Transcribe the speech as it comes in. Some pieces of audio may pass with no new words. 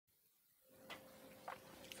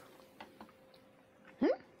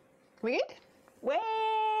We good? Way,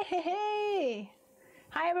 hey, hey.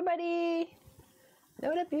 Hi everybody.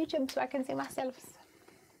 Load up YouTube so I can see myself.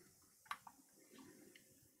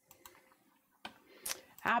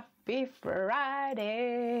 Happy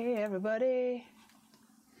Friday, everybody.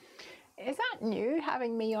 Is that new,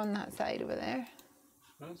 having me on that side over there?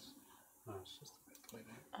 Yes. No, it's just a bit like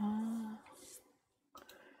that.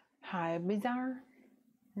 How bizarre.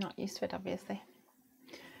 Not used to it, obviously.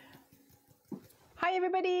 Hi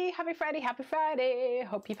everybody, happy Friday, happy Friday.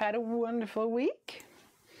 Hope you've had a wonderful week.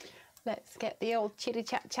 Let's get the old chitty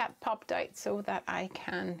chat popped out so that I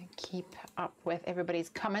can keep up with everybody's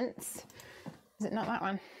comments. Is it not that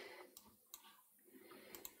one?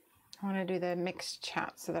 I want to do the mixed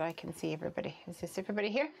chat so that I can see everybody. Is this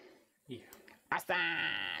everybody here? Yeah.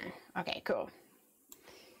 Awesome. Okay, cool.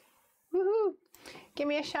 Woohoo. Give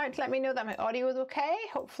me a shout to let me know that my audio is okay.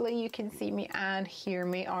 Hopefully you can see me and hear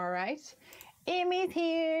me all right. Amy's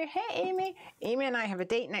here. Hey, Amy. Amy and I have a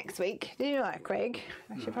date next week. Did you know that, Craig?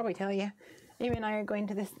 I should probably tell you. Amy and I are going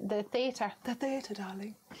to the theatre. The theatre,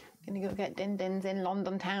 darling. Gonna go get din-dins in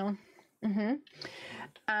London town.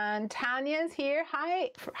 And Tanya's here.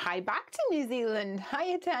 Hi. Hi back to New Zealand.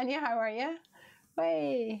 Hiya, Tanya. How are you?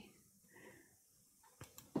 Hey.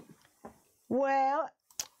 Well,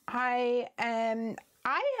 I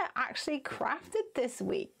actually crafted this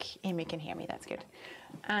week. Amy can hear me, that's good.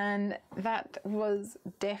 And that was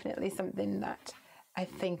definitely something that I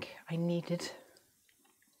think I needed.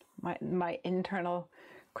 My internal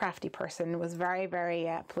crafty person was very, very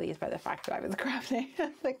pleased by the fact that I was crafting.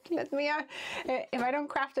 Like, let me out. If I don't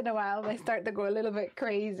craft in a while, they start to go a little bit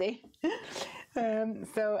crazy.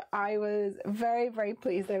 So I was very, very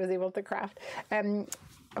pleased I was able to craft. I've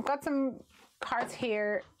got some cards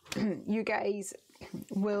here. You guys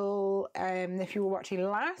will, if you were watching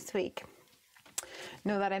last week,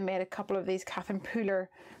 know that I made a couple of these Catherine Pooler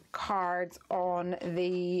cards on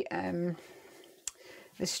the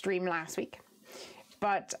stream last week.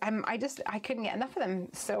 But I couldn't get enough of them,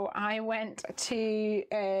 so I went to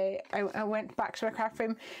I went back to my craft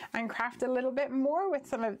room and crafted a little bit more with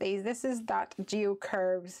some of these. This is that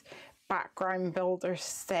GeoCurves background builder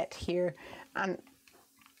set here, and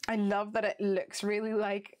I love that it looks really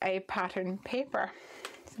like a pattern paper,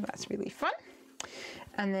 so that's really fun.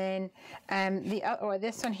 And then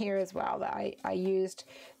this one here as well, that I used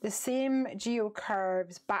the same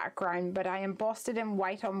GeoCurves background, but I embossed it in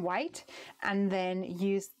white on white and then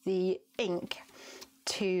used the ink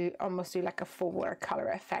to almost do like a full watercolor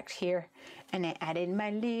effect here. And I added my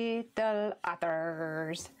little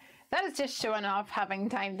others. That is just showing off having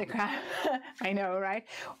time to craft. I know, right?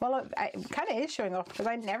 Well, it kind of is showing off because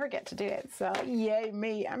I never get to do it. So yay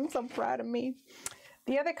me, I'm so proud of me.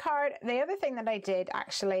 The other thing that I did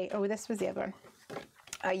actually, this was the other one.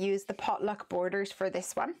 I used the potluck borders for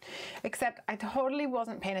this one, except I totally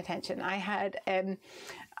wasn't paying attention. I had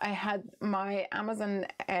my Amazon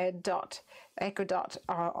Echo Dot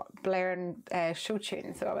blaring show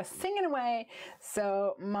tune, so I was singing away.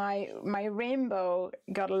 So my rainbow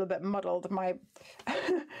got a little bit muddled. My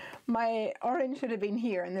my orange should have been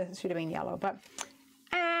here, and this should have been yellow, but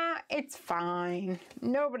it's fine.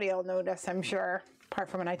 Nobody will notice, I'm sure, apart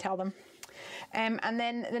from when I tell them. And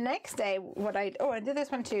then the next day, I did this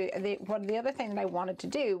one too. The other thing that I wanted to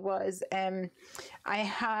do was I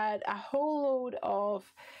had a whole load of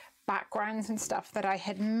backgrounds and stuff that I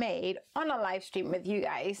had made on a live stream with you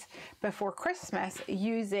guys before Christmas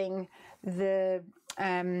using the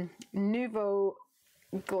Nouveau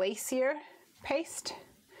Glacier paste,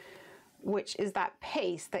 which is that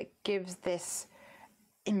paste that gives this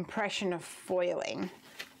impression of foiling.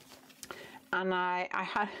 And I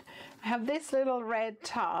have this little red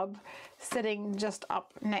tub sitting just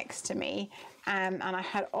up next to me, and I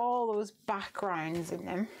had all those backgrounds in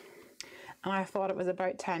them, and I thought it was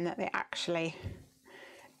about time that they actually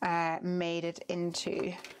made it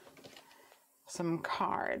into some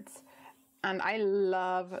cards. And I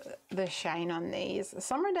love the shine on these.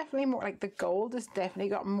 Some are definitely more, like the gold has definitely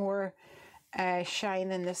got more shine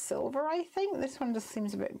than the silver, I think. This one just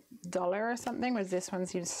seems a bit duller or something, whereas this one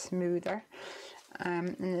seems smoother.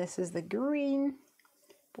 And this is the green.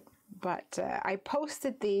 But I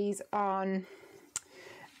posted these on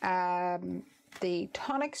the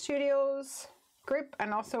Tonic Studios group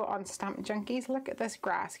and also on Stamp Junkies. Look at this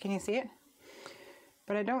grass, can you see it?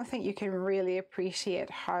 But I don't think you can really appreciate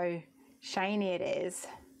how shiny it is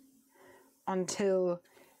until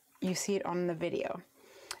you see it on the video.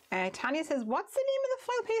 Tanya says, what's the name of the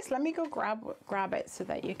foil paste? Let me go grab it so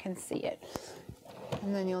that you can see it.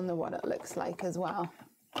 And then you'll know what it looks like as well.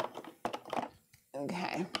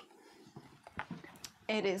 Okay.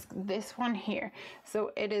 it is this one here.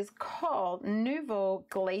 So it is called Nouveau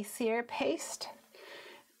Glacier Paste.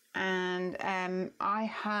 And I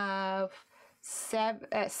have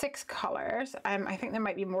 6 colors. I think there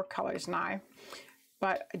might be more colors now,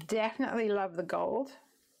 but I definitely love the gold.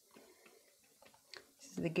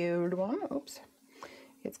 This is the gold one. Oops.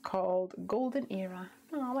 It's called Golden Era.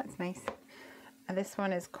 Oh, that's nice. And this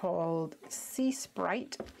one is called Sea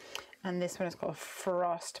Sprite. And this one is called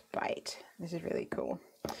Frostbite. This is really cool.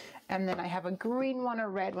 And then I have a green one, a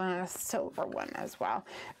red one, and a silver one as well.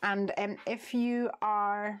 And if you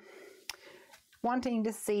are wanting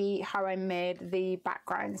to see how I made the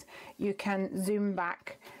backgrounds, you can zoom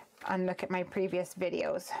back and look at my previous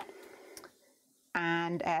videos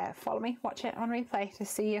and follow me, watch it on replay to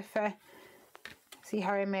see if see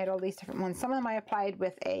how I made all these different ones. Some of them I applied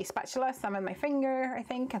with a spatula, some with my finger, I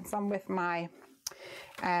think, and some with my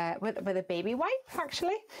with a baby wipe,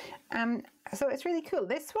 actually. So it's really cool.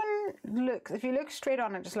 This one looks, if you look straight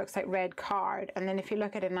on, it just looks like red card, and then if you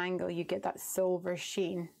look at an angle, you get that silver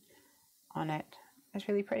sheen on it. It's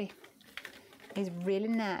really pretty. It's really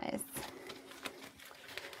nice.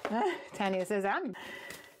 Tanya says,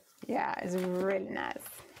 yeah, it's really nice.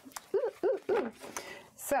 Ooh, ooh, ooh.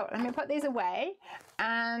 So let me put these away,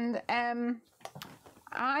 and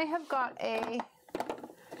I have got a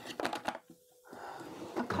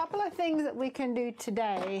couple of things that we can do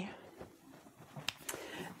today,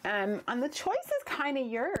 and the choice is kind of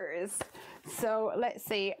yours. So let's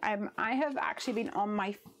see, I have actually been on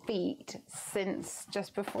my feet since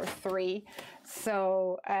just before 3,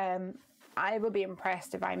 so I will be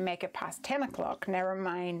impressed if I make it past 10 o'clock, never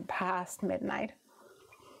mind past midnight.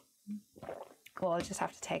 Well, I'll just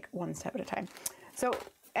have to take one step at a time. So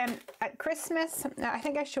at Christmas, I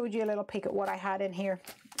think I showed you a little peek at what I had in here.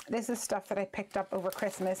 This is stuff that I picked up over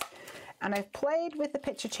Christmas, and I've played with the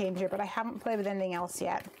picture changer, but I haven't played with anything else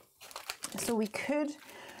yet. So we could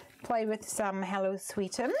play with some Hello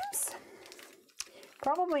Sweetums.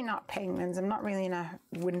 Probably not penguins. I'm not really in a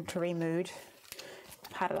wintry mood.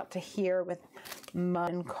 I've had it up to here with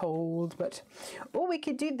mud and cold, but oh, we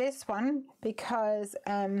could do this one because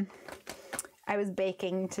I was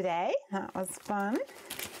baking today. That was fun.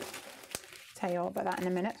 Tell you all about that in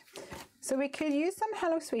a minute. So we could use some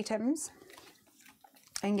Hello Sweetums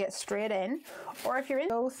and get straight in, or if you're in,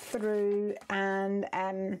 go through and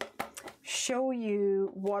show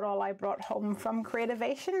you what all I brought home from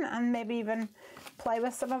Creativation and maybe even play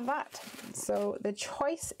with some of that. So the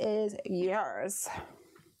choice is yours.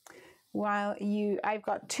 While I've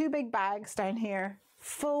got 2 big bags down here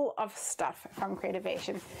full of stuff from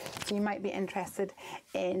Creativation, so you might be interested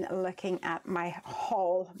in looking at my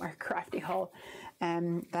haul, my crafty haul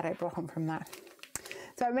that I brought home from that.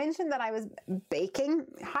 So I mentioned that I was baking.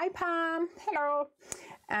 Hi Pam, hello.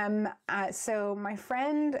 So my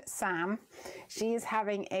friend Sam, she is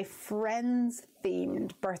having a Friends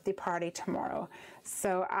themed birthday party tomorrow,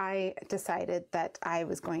 so I decided that I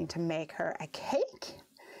was going to make her a cake.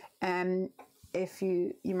 If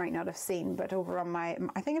you might not have seen, but over on my,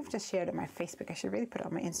 I think I've just shared it on my Facebook. I should really put it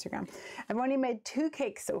on my Instagram. I've only made 2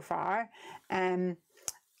 cakes so far, and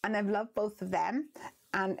I've loved both of them.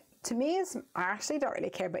 And to me, I actually don't really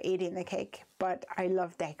care about eating the cake, but I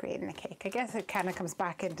love decorating the cake. I guess it kind of comes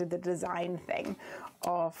back into the design thing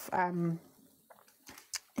of,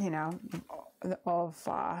 you know, of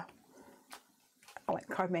like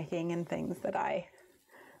card making and things that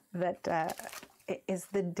it is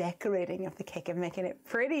the decorating of the cake and making it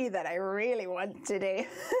pretty that I really want to do.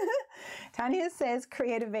 Tanya says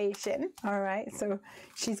Creativation. All right, so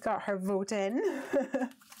she's got her vote in.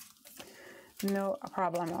 No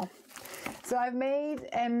problem. So I've made,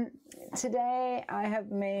 today I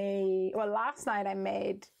have made, well, last night I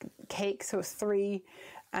made cakes, so 3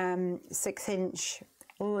 6-inch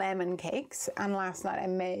lemon cakes, and last night I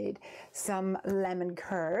made some lemon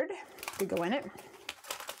curd to go in it.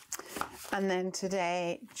 And then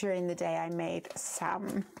today, during the day, I made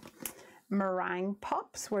some meringue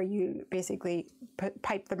pops, where you basically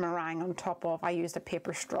pipe the meringue on top of, I used a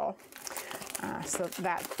paper straw. So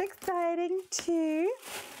that's exciting too.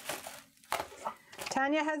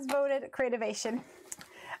 Tanya has voted Creativation.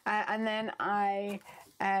 And then I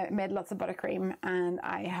made lots of buttercream, and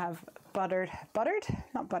I have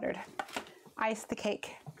iced the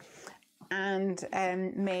cake, and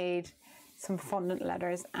made some fondant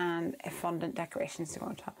letters and fondant decorations to go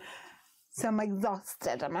on top. So I'm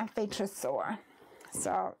exhausted and my feet are sore.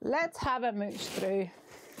 So let's have a mooch through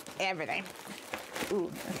everything. Ooh,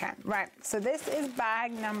 okay, right. So this is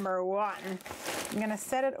bag number 1. I'm gonna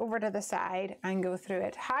set it over to the side and go through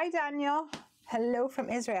it. Hi, Daniel. Hello from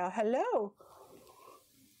Israel. Hello.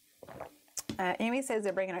 Amy says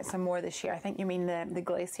they're bringing out some more this year. I think you mean the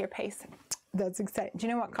glacier paste. That's exciting. Do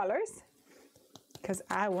you know what colors? Because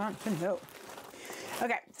I want to know.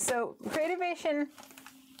 Okay, so Creativation,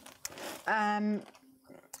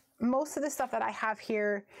 most of the stuff that I have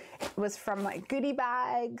here was from like goodie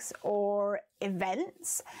bags or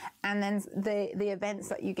events. And then the events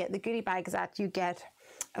that you get, the goodie bags that you get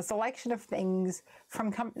a selection of things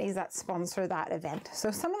from companies that sponsor that event.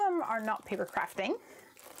 So some of them are not paper crafting.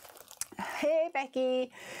 Hey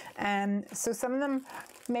Becky, so some of them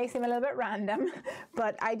may seem a little bit random,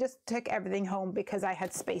 but I just took everything home because I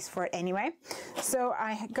had space for it anyway. So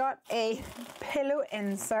I got a pillow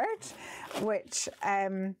insert, which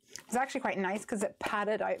is actually quite nice because it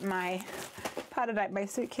padded out my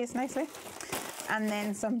suitcase nicely. And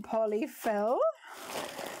then some polyfill,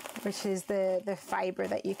 which is the fiber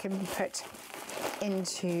that you can put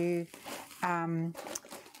into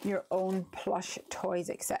your own plush toys,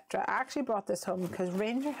 etc. I actually brought this home because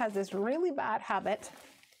Ranger has this really bad habit,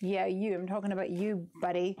 yeah, I'm talking about you,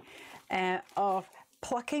 buddy, of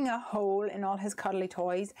plucking a hole in all his cuddly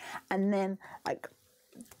toys and then like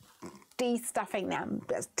de-stuffing them,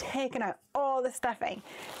 just taking out all the stuffing.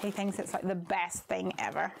 He thinks it's like the best thing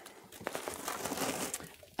ever.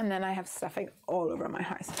 And then I have stuffing all over my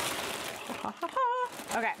house.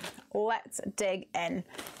 Okay, let's dig in,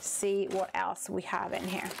 see what else we have in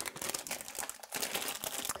here.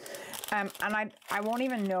 And I won't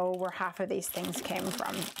even know where half of these things came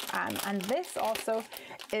from. And this also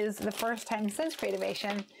is the first time since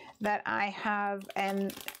Creativation that I have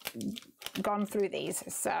gone through these.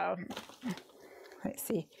 So let's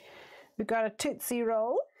see. We've got a Tootsie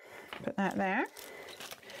Roll, put that there.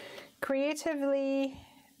 Creatively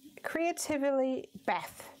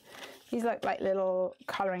Beth. These look like little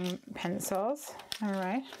colouring pencils. All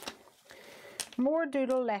right. More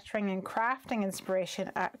doodle lettering and crafting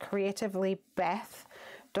inspiration at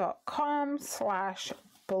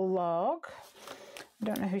creativelybeth.com/blog. I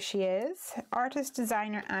don't know who she is. Artist,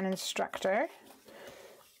 designer, and instructor.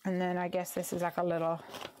 And then I guess this is like a little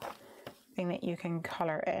thing that you can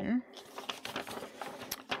colour in.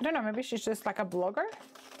 I don't know, maybe she's just like a blogger,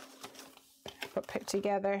 but put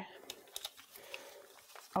together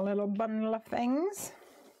a little bundle of things.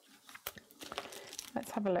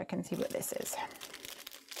 Let's have a look and see what this is.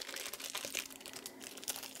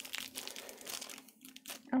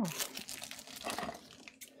 Oh.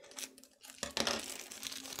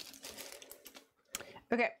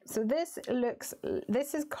 Okay, so this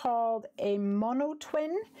is called a Mono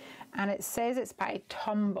Twin, and it says it's by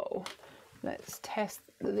Tombow. Let's test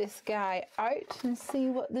this guy out and see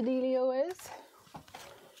what the dealio is.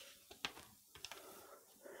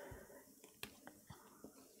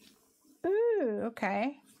 Ooh,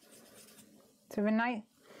 okay. So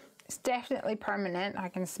it's definitely permanent. I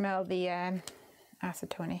can smell the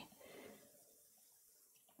acetone.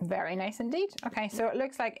 Very nice indeed. Okay, so it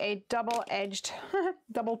looks like a double-edged,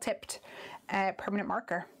 double-tipped permanent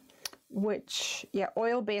marker, which, yeah,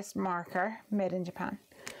 oil-based marker made in Japan.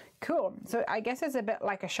 Cool. So I guess it's a bit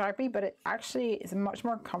like a Sharpie, but it actually is much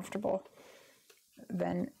more comfortable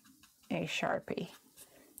than a Sharpie.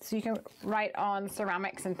 So you can write on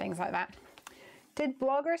ceramics and things like that. Did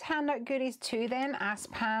bloggers hand out goodies too then?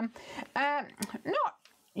 Asked Pam. Not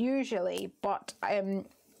usually, but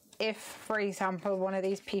if, for example, one of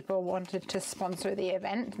these people wanted to sponsor the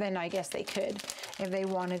event, then I guess they could. If they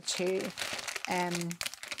wanted to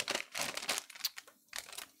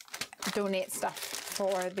donate stuff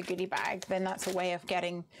for the goodie bag, then that's a way of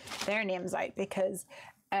getting their names out, because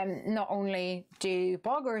not only do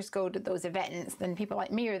bloggers go to those events, then people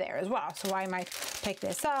like me are there as well. So I might pick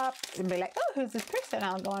this up and be like, oh, who's this person?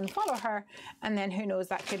 I'll go and follow her. And then who knows,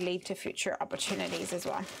 that could lead to future opportunities as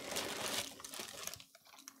well.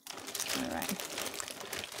 All right.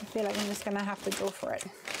 I feel like I'm just going to have to go for it.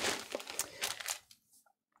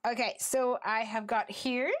 Okay, so I have got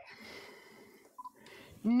here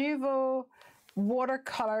Nouveau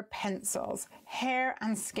watercolor pencils, hair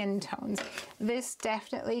and skin tones. This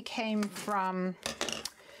definitely came from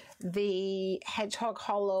the Hedgehog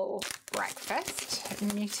Hollow breakfast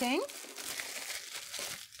meeting.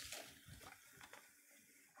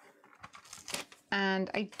 And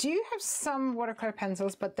I do have some watercolor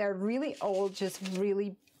pencils, but they're really old, just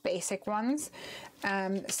really basic ones.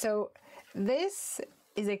 So this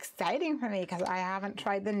is exciting for me because I haven't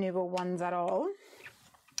tried the Nouveau ones at all.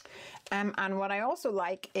 And what I also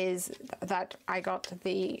like is that I got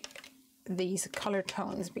these color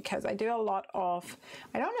tones, because I do a lot of,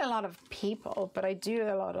 I don't do a lot of people, but I do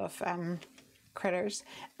a lot of critters,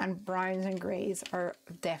 and browns and greys are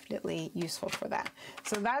definitely useful for that.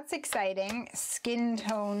 So that's exciting. Skin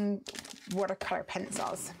tone watercolor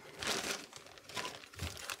pencils.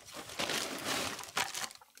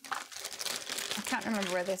 I can't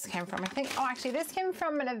remember where this came from. I think, oh, actually this came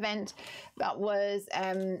from an event that was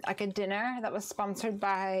like a dinner that was sponsored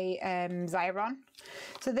by Xyron.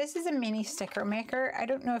 So this is a mini sticker maker. I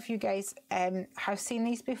don't know if you guys have seen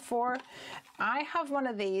these before. I have one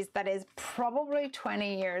of these that is probably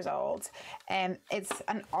 20 years old. It's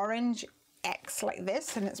an orange X like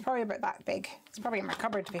this, and it's probably about that big. It's probably in my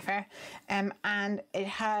cupboard, to be fair. And it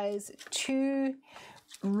has two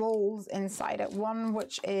rolls inside it, one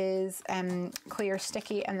which is clear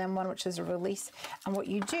sticky and then one which is a release. And what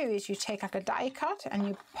you do is you take like a die cut and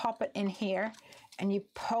you pop it in here and you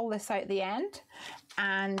pull this out the end,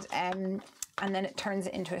 and then it turns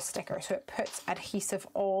it into a sticker, so it puts adhesive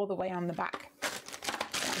all the way on the back.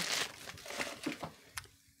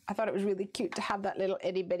 I thought it was really cute to have that little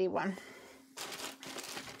itty bitty one.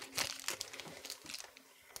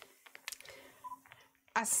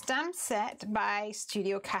 A stamp set by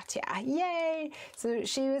Studio Katya. Yay! So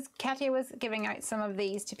Katya was giving out some of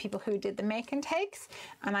these to people who did the make and takes,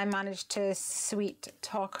 and I managed to sweet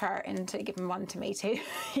talk her into giving one to me too.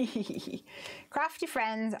 Crafty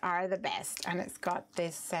friends are the best, and it's got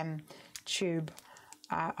this tube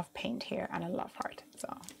of paint here and a love heart. So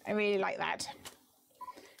I really like that.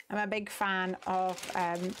 I'm a big fan of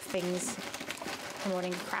things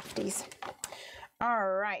promoting crafties. All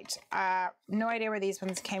right, no idea where these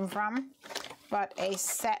ones came from, but a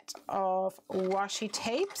set of washi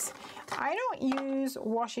tapes. I don't use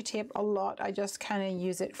washi tape a lot. I just kind of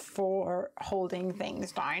use it for holding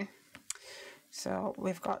things down. So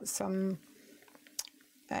we've got some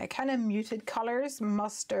kind of muted colors,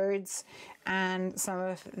 mustards, and some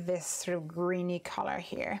of this sort of greeny color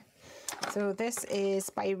here. So this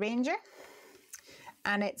is by Ranger,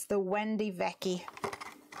 and it's the Wendy Vecchi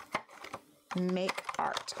Make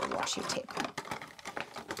Art washi tape.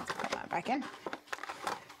 Put that back in.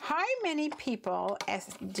 How many people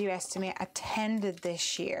do you estimate attended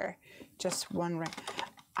this year? Just wondering.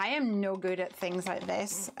 I am no good at things like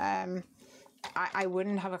this. I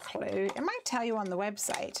wouldn't have a clue. It might tell you on the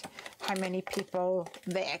website how many people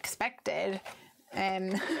they expected,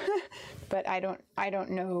 but I don't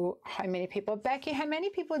know how many people. Becky, how many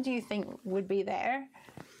people do you think would be there?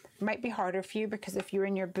 Might be harder for you because if you're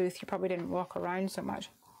in your booth, you probably didn't walk around so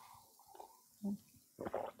much.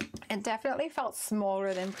 It definitely felt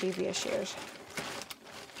smaller than previous years.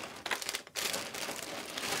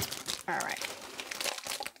 All right,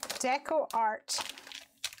 Deco Art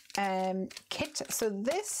kit. So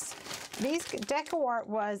these Deco Art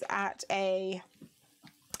was at the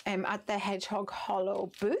Hedgehog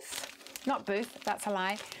Hollow booth. Not booth, that's a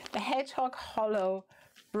lie. The Hedgehog Hollow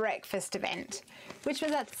breakfast event, which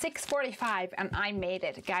was at 6:45, and I made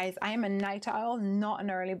it. Guys, I am a night owl, not an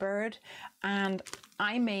early bird, and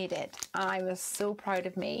I made it. I was so proud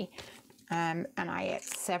of me, and I ate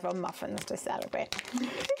several muffins to celebrate.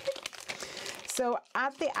 So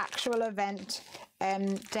at the actual event,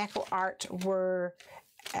 Deco Art were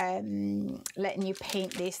letting you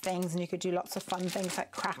paint these things, and you could do lots of fun things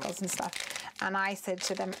like crackles and stuff. And I said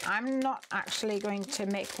to them, I'm not actually going to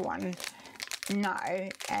make one now,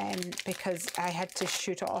 because I had to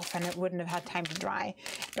shoot off and it wouldn't have had time to dry.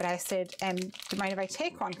 But I said, do you mind if I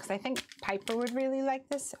take one? Because I think Piper would really like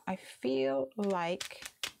this. I feel like,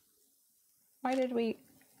 why did we,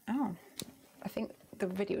 oh, I think the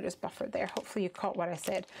video just buffered there. Hopefully you caught what I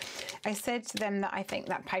said. I said to them that I think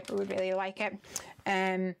that Piper would really like it.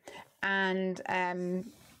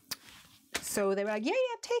 So they were like, yeah,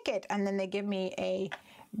 take it. And then they give me a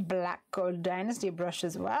Black Gold Dynasty brush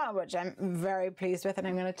as well, which I'm very pleased with, and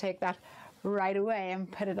I'm going to take that right away and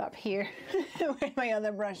put it up here with my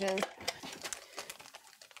other brushes.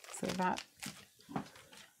 So that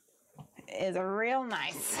is real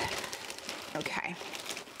nice. Okay.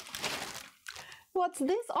 What's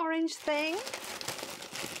this orange thing?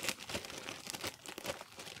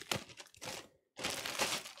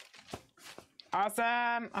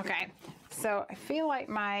 Awesome. Okay. So I feel like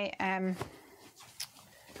my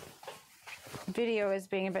video is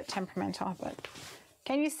being a bit temperamental, but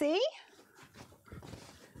can you see?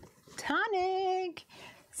 Tonic.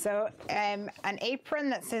 So an apron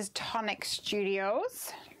that says Tonic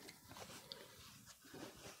Studios.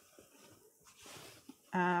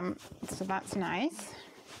 So that's nice.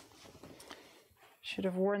 Should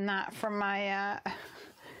have worn that from my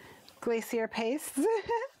glacier pastes.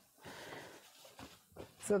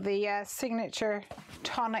 So the signature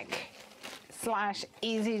Tonic /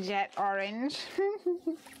 EasyJet orange.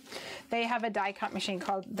 they have a die cut machine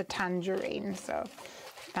called the Tangerine, so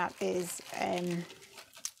that is a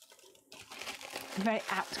very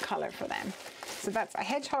apt color for them. So that's a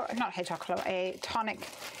hedgehog, not hedgehog color, a Tonic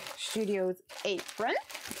Studios apron.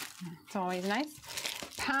 It's always nice.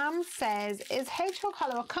 Pam says, is Hedgehog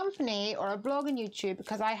Hollow a company or a blog on YouTube?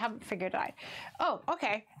 Because I haven't figured it out. Oh,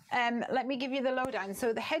 okay. Let me give you the lowdown.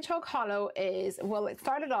 So the Hedgehog Hollow is, well, it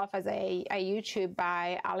started off as a YouTube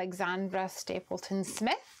by Alexandra Stapleton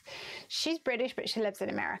Smith. She's British, but she lives in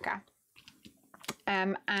America.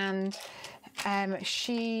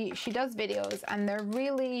 She does videos, and they're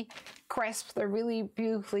really crisp. They're really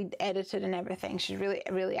beautifully edited and everything. She's really,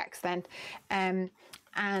 really excellent.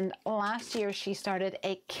 And last year she started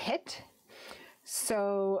a kit.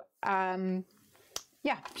 So,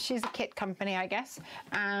 yeah, she's a kit company, I guess.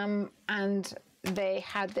 And they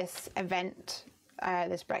had this event,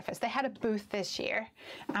 this breakfast. They had a booth this year.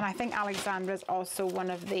 And I think Alexandra's also one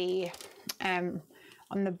of the, on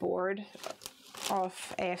the board of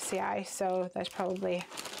AFCI. So there's probably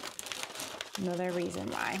another reason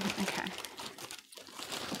why. Okay.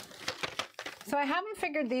 So I haven't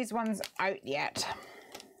figured these ones out yet,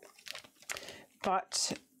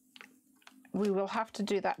 but we will have to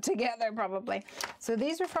do that together probably. So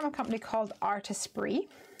these are from a company called Artistry.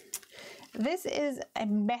 This is a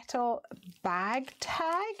metal bag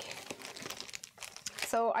tag.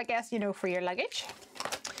 So I guess, you know, for your luggage.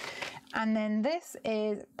 And then this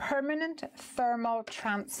is permanent thermal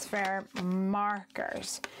transfer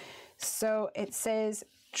markers. So it says,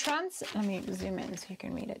 let me zoom in so you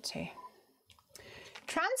can read it too.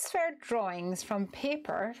 Transfer drawings from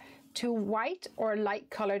paper to white or light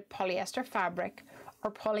colored polyester fabric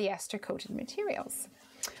or polyester coated materials.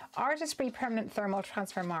 Artistry permanent thermal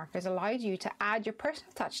transfer markers allowed you to add your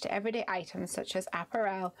personal touch to everyday items such as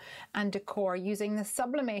apparel and decor using the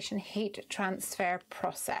sublimation heat transfer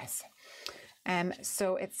process.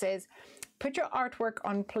 So it says, put your artwork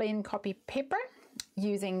on plain copy paper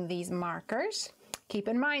using these markers. Keep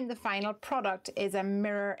in mind the final product is a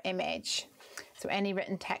mirror image, so any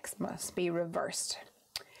written text must be reversed.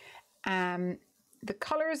 The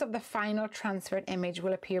colors of the final transferred image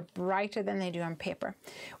will appear brighter than they do on paper.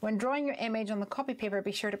 When drawing your image on the copy paper,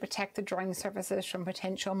 be sure to protect the drawing surfaces from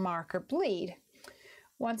potential marker bleed.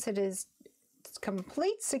 Once it is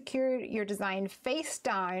complete, secure your design face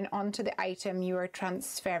down onto the item you are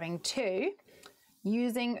transferring to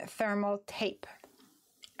using thermal tape.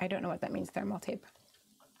 I don't know what that means, thermal tape.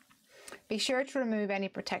 Be sure to remove any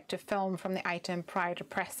protective film from the item prior to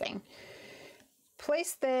pressing.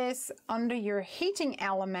 Place this under your heating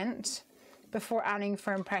element before adding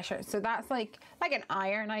firm pressure. So that's like an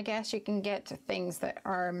iron, I guess. You can get things that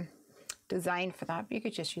are designed for that, but you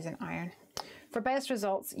could just use an iron. For best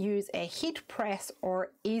results, use a heat press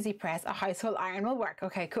or easy press. A household iron will work.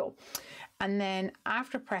 Okay, cool. And then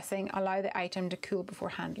after pressing, allow the item to cool before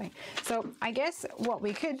handling. So I guess what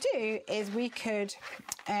we could do is we could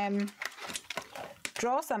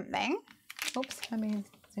draw something. Oops, let me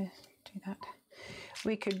do that.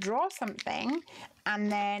 We could draw something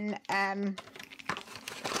and then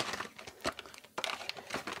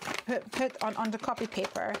put onto copy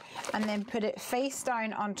paper and then put it face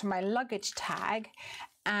down onto my luggage tag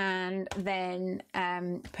and then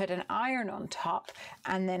put an iron on top,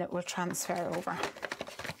 and then it will transfer over.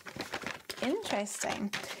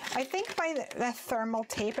 Interesting. I think by the thermal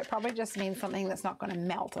tape, it probably just means something that's not going to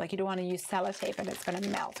melt. Like you don't want to use sellotape and it's going to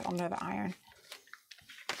melt under the iron.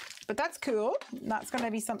 But that's cool. That's going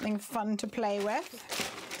to be something fun to play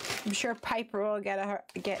with. I'm sure Piper will get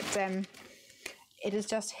it is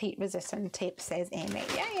just heat resistant tape, says Amy.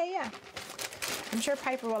 Yeah. I'm sure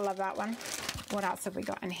Piper will love that one. What else have we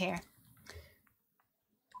got in here?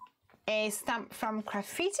 A stamp from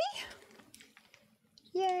Graffiti.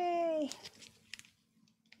 Yay.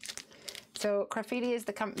 So Graffiti is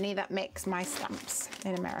the company that makes my stamps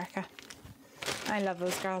in America. I love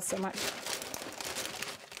those girls so much.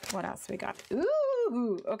 What else we got?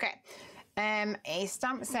 Ooh, okay. A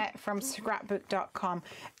stamp set from scrapbook.com.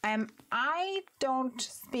 I don't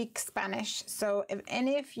speak Spanish, so if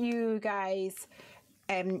any of you guys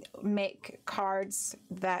make cards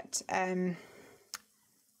that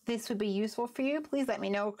this would be useful for you, please let me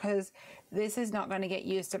know, because this is not going to get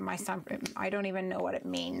used in my stamp. I don't even know what it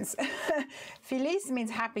means. Feliz means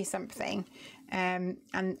happy something. And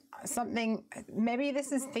something, maybe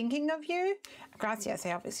this is thinking of you. Gracias,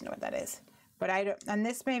 I obviously know what that is. But I don't, and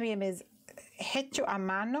this maybe is hecho a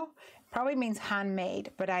mano, probably means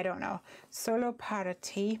handmade, but I don't know. Solo para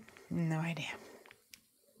ti, no idea.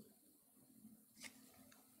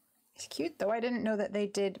 It's cute though. I didn't know that they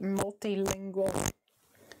did multilingual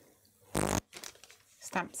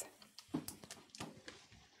stamps.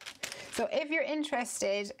 So if you're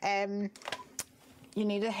interested, you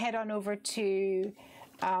need to head on over to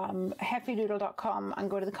heffydoodle.com and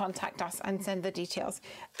go to the contact us and send the details.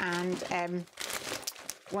 And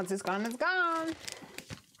once it's gone, it's gone.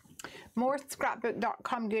 More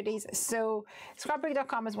scrapbook.com goodies. So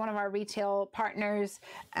scrapbook.com is one of our retail partners,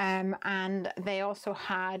 and they also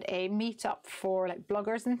had a meetup for like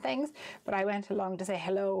bloggers and things, but I went along to say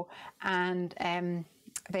hello, and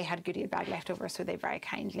they had a goodie bag left over, so they very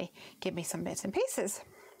kindly gave me some bits and pieces.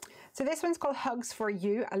 So this one's called Hugs for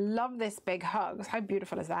You. I love this big hugs. How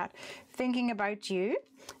beautiful is that? Thinking about you.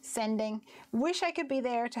 Sending. Wish I could be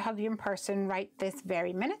there to hug you in person right this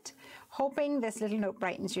very minute. Hoping this little note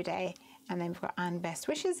brightens your day. And then we've got and best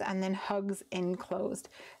wishes, and then hugs enclosed.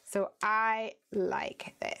 So I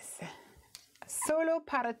like this. Solo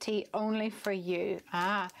para ti, only for you.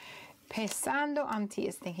 Pensando en ti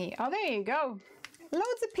is thinking. Oh, there you go.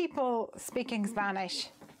 Loads of people speaking Spanish.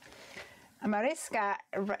 Mariska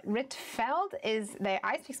Ritfeld is there.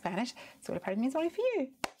 I speak Spanish, so what part means only for you.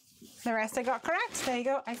 The rest I got correct. There you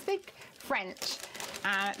go. I speak French,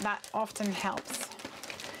 and that often helps.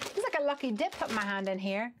 It's like a lucky dip. Put my hand in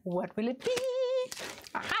here. What will it be?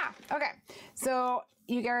 Aha. Okay. So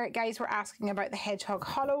you guys were asking about the Hedgehog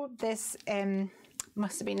Hollow. This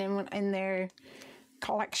must have been in their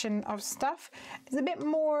collection of stuff. It's a bit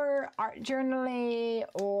more art journal-y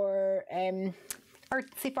or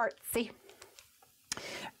artsy fartsy.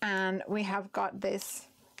 And we have got this,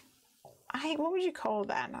 what would you call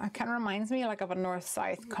that? It kind of reminds me like of a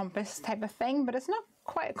north-south compass type of thing, but it's not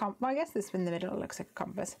quite a compass. Well, I guess this in the middle looks like a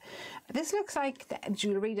compass. This looks like the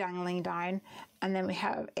jewelry dangling down, and then we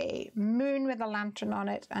have a moon with a lantern on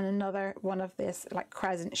it, and another one of this like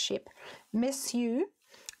crescent shape. Miss you.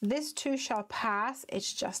 This too shall pass.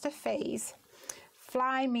 It's just a phase.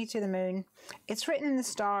 Fly me to the moon. It's written in the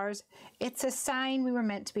stars. It's a sign we were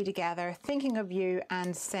meant to be together. Thinking of you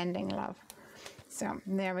and sending love. So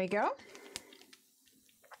there we go.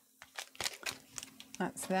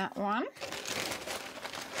 That's that one.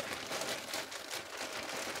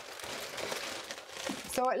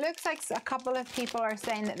 So it looks like a couple of people are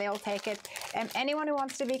saying that they'll take it. Anyone who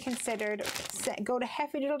wants to be considered, go to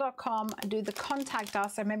heffydoodle.com, do the contact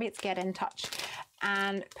us, or maybe it's get in touch,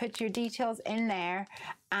 and put your details in there.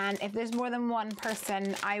 And if there's more than one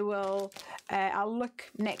person, I will, I'll look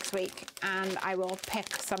next week and I will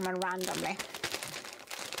pick someone randomly.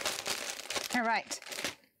 All right,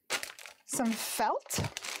 some felt.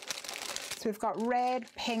 So we've got red,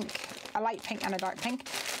 pink, a light pink and a dark pink.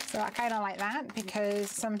 So I kind of like that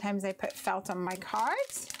because sometimes I put felt on my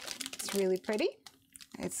cards. It's really pretty.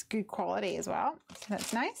 It's good quality as well, so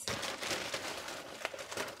that's nice.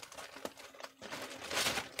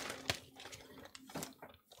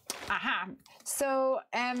 Aha. So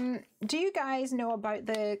do you guys know about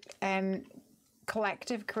the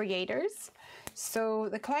Collective Creators? So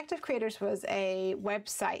the Collective Creators was a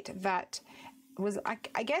website that was,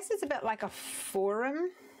 I guess it's a bit like a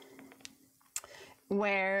forum,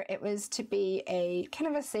 where it was to be a kind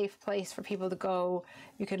of a safe place for people to go.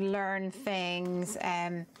 You could learn things,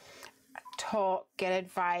 talk, get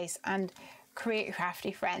advice, and create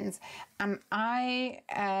crafty friends. I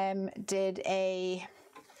did a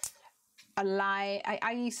live,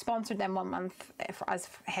 I sponsored them 1 month as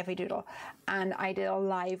Heffy Doodle, and I did a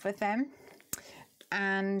live with them.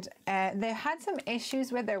 And they had some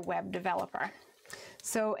issues with their web developer.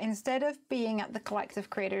 So instead of being at the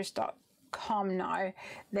collectivecreators.com now,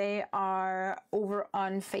 they are over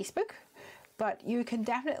on Facebook, but you can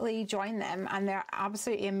definitely join them, and they're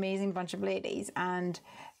absolutely amazing bunch of ladies and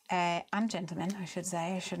gentlemen, I should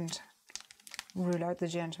say. I shouldn't rule out the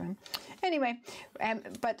gentlemen. Anyway,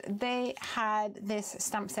 but they had this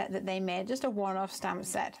stamp set that they made, just a one-off stamp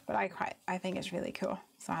set, but I think it's really cool,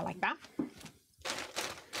 so I like that.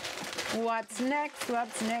 What's next?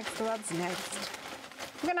 What's next? What's next?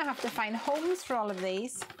 I'm gonna have to find homes for all of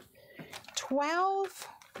these. 12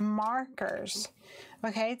 markers.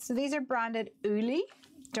 Okay, so these are branded Uli.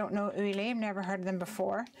 Don't know Uli, I've never heard of them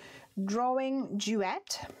before. Drawing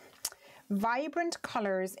Duet. Vibrant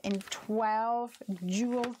colors in 12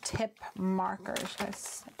 jewel tip markers.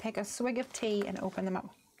 Let's take a swig of tea and open them up.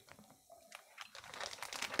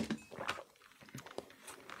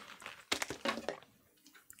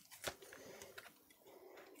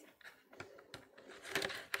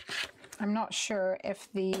 I'm not sure if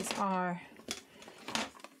these are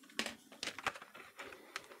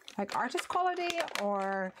like artist quality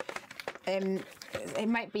or it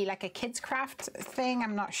might be like a kids craft thing.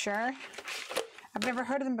 I'm not sure. I've never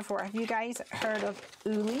heard of them before. Have you guys heard of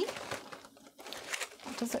Uli?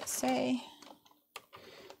 What does it say?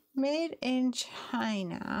 Made in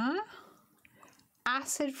China.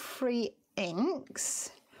 acid-free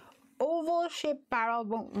inks. Oval shaped barrel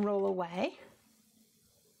won't roll away.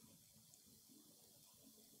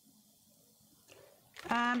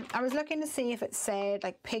 I was looking to see if it said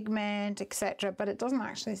like pigment, etc., but it doesn't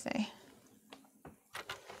actually say.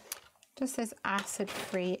 It just says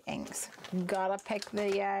acid-free inks. Gotta pick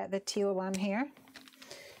the teal one here.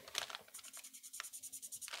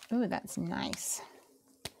 Ooh, that's nice.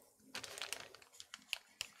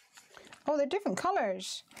 Oh, they're different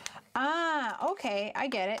colors. Ah, okay, I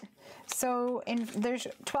get it. So there's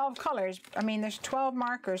 12 colors. I mean, there's 12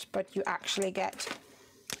 markers, but you actually get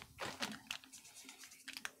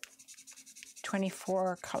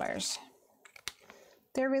 24 colors.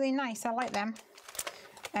 They're really nice. I like them.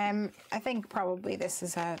 I think probably this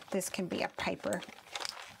can be a Piper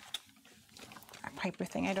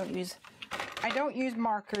thing. I don't use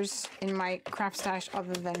markers in my craft stash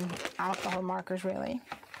other than alcohol markers, really.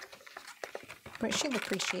 But she'll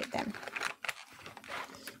appreciate them.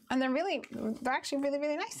 And they're actually really,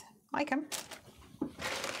 really nice. I like them.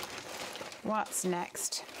 What's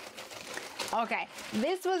next? Okay,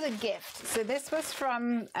 this was a gift. So this was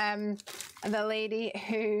from the lady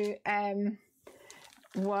who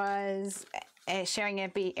was sharing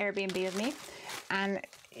an Airbnb with me, and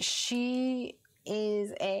she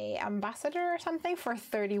is a ambassador or something for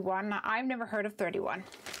 31. Now, I've never heard of 31,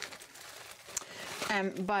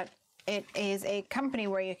 but it is a company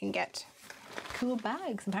where you can get cool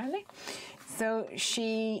bags, apparently. So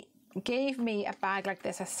she gave me a bag like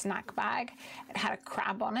this, a snack bag. It had a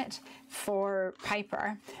crab on it for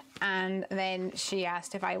Piper, and then she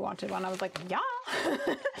asked if I wanted one. I was like, yeah.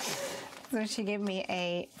 So she gave me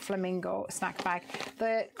a flamingo snack bag.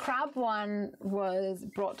 The crab one was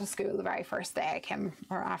brought to school the very first day I came,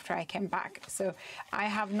 or after I came back. So I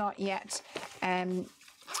have not yet,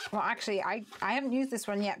 well, actually, I haven't used this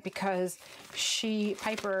one yet because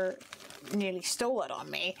Piper nearly stole it on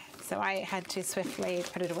me. So I had to swiftly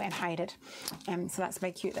put it away and hide it. So that's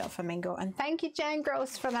my cute little flamingo. And thank you, Jen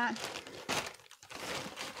Gross, for that.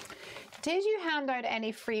 Did you hand out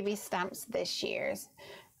any freebie stamps this year?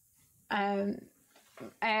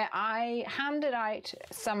 I handed out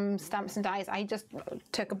some stamps and dies. I just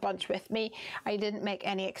took a bunch with me. I didn't make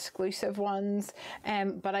any exclusive ones,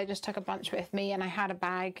 but I just took a bunch with me, and I had a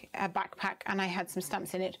backpack, and I had some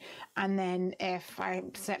stamps in it. And then if I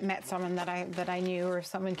met someone that I knew, or if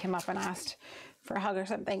someone came up and asked for a hug or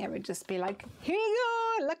something, I would just be like, here you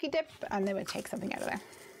go, lucky dip, and they would take something out of there.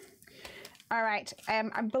 All right,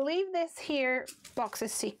 I believe this here box of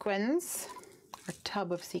sequins, or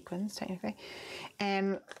tub of sequins technically,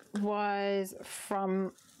 was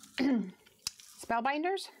from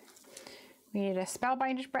Spellbinders. We need a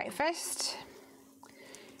Spellbinders breakfast,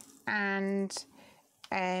 and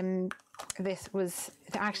this was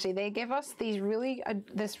actually, they gave us these really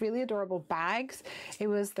adorable bags. It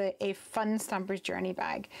was a Fun Stamper's Journey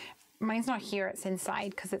bag. Mine's not here, it's inside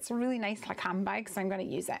because it's a really nice like handbag, so I'm going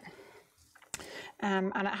to use it.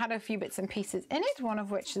 And it had a few bits and pieces in it, one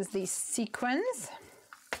of which is these sequins.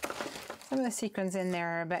 Some of the sequins in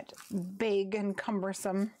there are a bit big and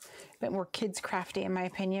cumbersome, a bit more kids crafty in my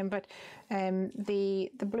opinion, but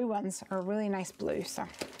the blue ones are really nice blue, so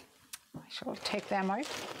I shall take them out.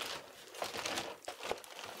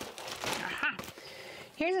 Aha!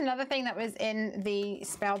 Here's another thing that was in the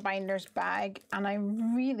Spellbinders bag, and I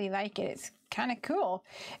really like it. It's kind of cool.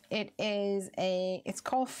 It's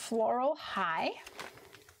called Floral High.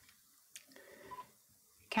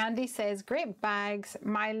 Candy says, great bags.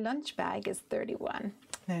 My lunch bag is 31.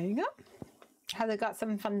 There you go. Has it got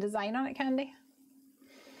some fun design on it, Candy?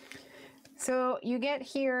 So you get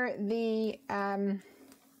here the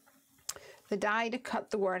die to cut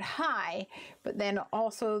the word high, but then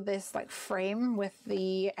also this like frame with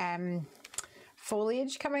the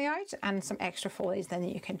foliage coming out, and some extra foliage then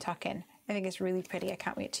that you can tuck in. I think it's really pretty. I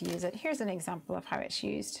can't wait to use it. Here's an example of how it's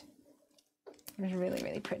used. It's really,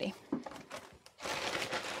 really pretty.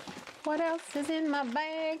 What else is in my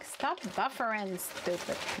bag? Stop buffering,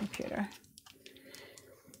 stupid computer.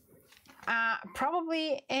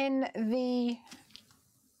 Probably in the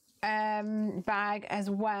bag as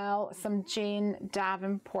well, some Jane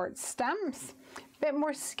Davenport stamps. A bit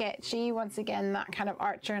more sketchy. Once again, that kind of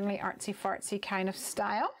art journal-y, artsy-fartsy kind of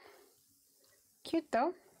style. Cute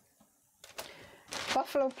though.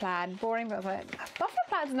 Buffalo plaid, boring, but buffalo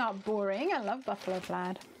plaid's not boring. I love buffalo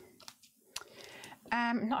plaid.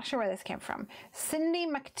 I'm not sure where this came from. Cindy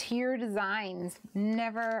McTeer Designs.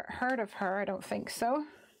 Never heard of her, I don't think so.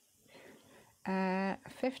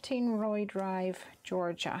 15 Roy Drive,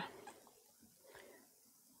 Georgia.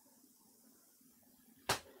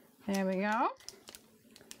 There we go.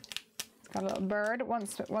 Got a little bird,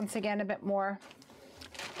 once again a bit more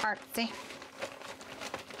artsy.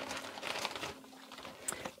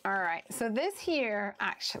 All right, so this here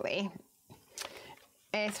actually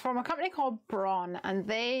is from a company called Braun, and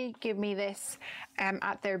they give me this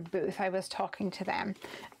at their booth. I was talking to them,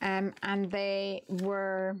 and they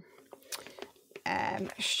were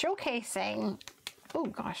showcasing, oh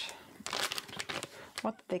gosh,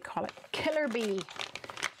 what did they call it? Killer bee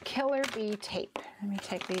tape. Let me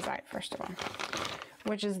take these out first of all,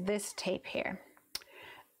 which is this tape here.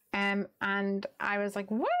 And I was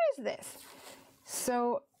like, what is this?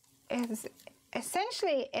 So it's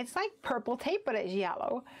essentially, it's like purple tape, but it's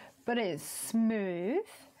yellow, but it's smooth.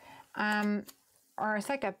 Or it's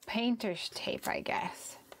like a painter's tape, I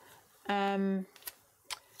guess.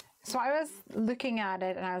 So I was looking at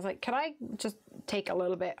it and I was like, could I just take a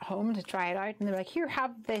little bit home to try it out? And they're like, here,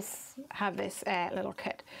 have this little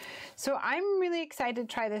kit. So I'm really excited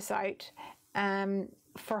to try this out.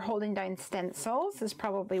 For holding down stencils is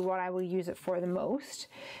probably what I will use it for the most.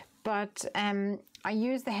 But I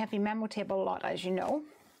use the Heffy memo tape a lot, as you know.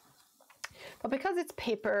 But because it's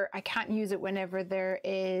paper, I can't use it whenever there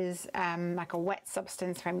is like a wet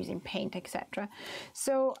substance, if I'm using paint, etc.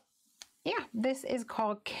 So yeah, this is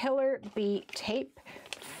called Killer Bee Tape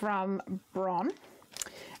from Braun.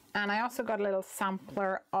 And I also got a little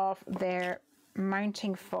sampler of their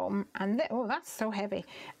mounting foam, and oh, that's so heavy.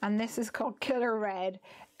 And this is called Killer Red,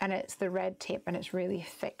 and it's the red tape, and it's really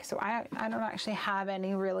thick. So I don't actually have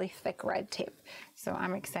any really thick red tape, so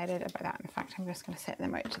I'm excited about that. In fact, I'm just going to set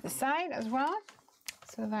them out to the side as well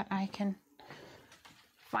so that I can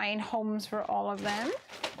find homes for all of them.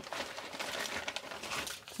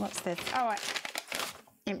 What's this? Oh,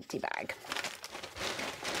 empty bag.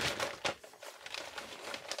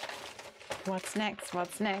 What's next?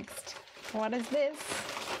 What's next? What is this?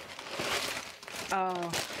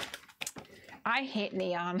 Oh, I hate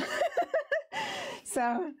neon.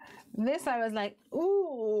 So this I was like,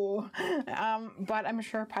 ooh, but I'm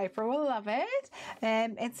sure Piper will love it.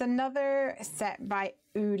 It's another set by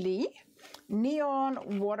Uli,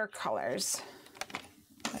 Neon Watercolors.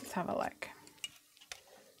 Let's have a look.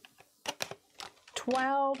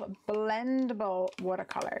 12 blendable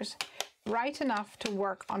watercolors, bright enough to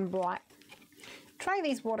work on black. Try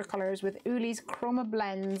these watercolors with Uli's Chroma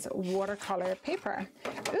Blends watercolor paper.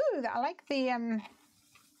 Ooh, I like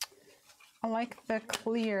the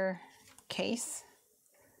clear case.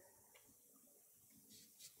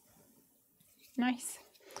 Nice.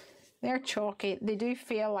 They're chalky. They do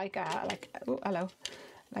feel like a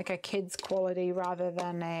kid's quality rather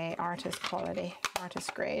than a artist quality,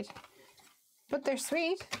 artist grade. But they're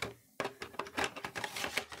sweet.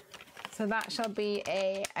 So that shall be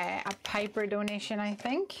a Piper donation, I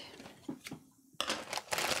think.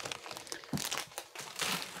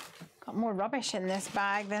 Got more rubbish in this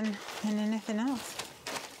bag than anything else.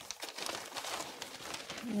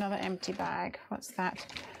 Another empty bag. What's that?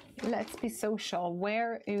 Let's Be Social.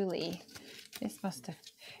 Wear Uli. This must have...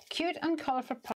 Cute and colourful